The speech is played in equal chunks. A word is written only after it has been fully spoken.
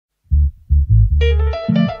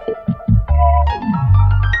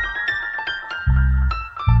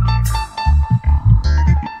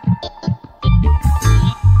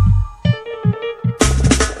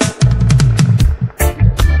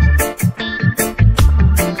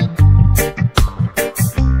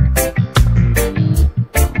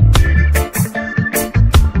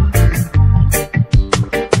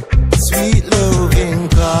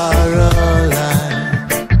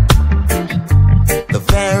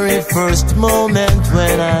very first moment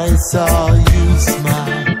when I saw you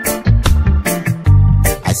smile,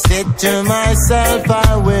 I said to myself,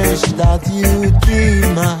 I wish that you'd be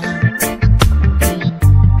mine.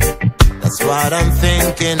 That's what I'm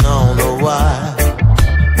thinking all the while.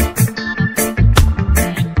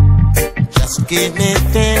 Just keep me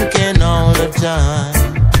thinking all the time.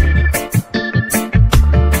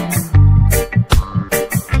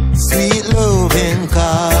 Sweet loving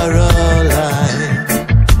Caroline,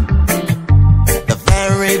 the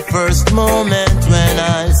very first moment when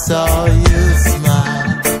I saw you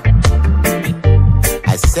smile,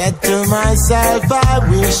 I said to myself, I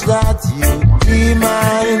wish that you'd be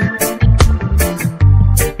mine.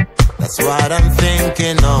 That's what I'm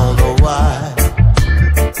thinking all the while.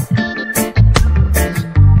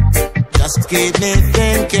 Just keep me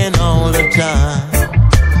thinking all the time.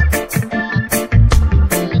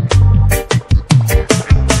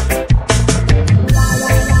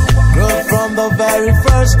 Girl, from the very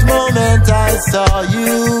first moment I saw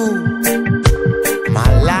you, my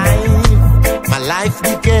life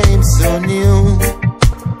became so new.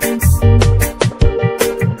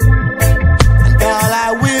 And all I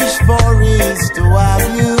wish for is to have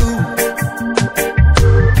you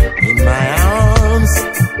in my arms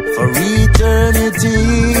for eternity.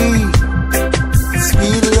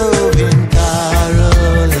 Sweet loving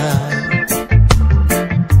Caroline,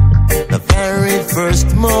 the very first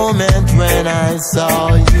moment when I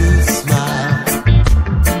saw you smile,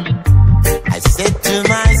 I said to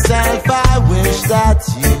myself, I wish that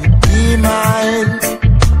you'd be mine.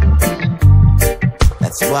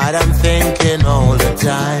 That's what I'm thinking all the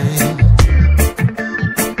time.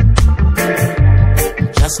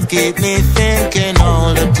 Just keep me thinking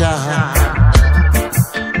all the time.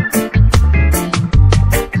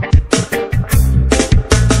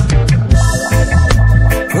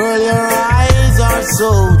 Girl, your eyes are so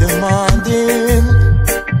demanding,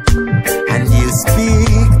 and you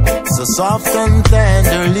speak so soft and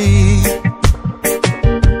tenderly,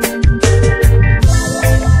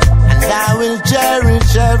 and I will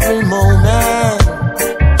cherish every moment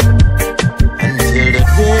until the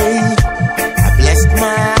day I blessed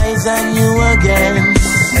my eyes on you again.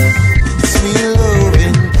 Sweet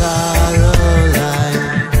loving Caroline,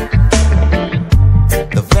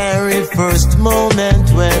 the very first moment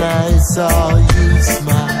when I saw you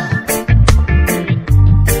smile,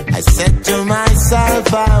 I said to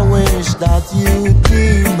myself, I wish that you'd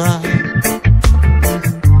be mine.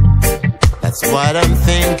 That's what I'm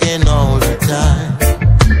thinking all the time.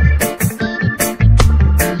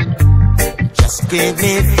 Just keep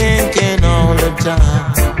me thinking all the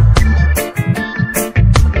time.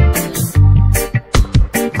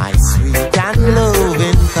 My sweet and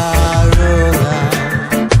loving Caroline,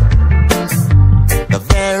 the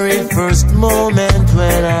very first moment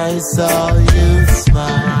when I saw you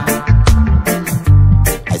smile,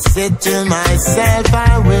 I said to myself,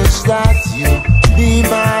 I wish that you'd be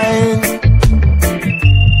mine.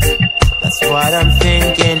 That's what I'm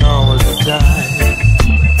thinking all the time.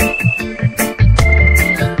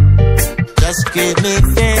 Just keep me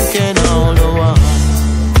thinking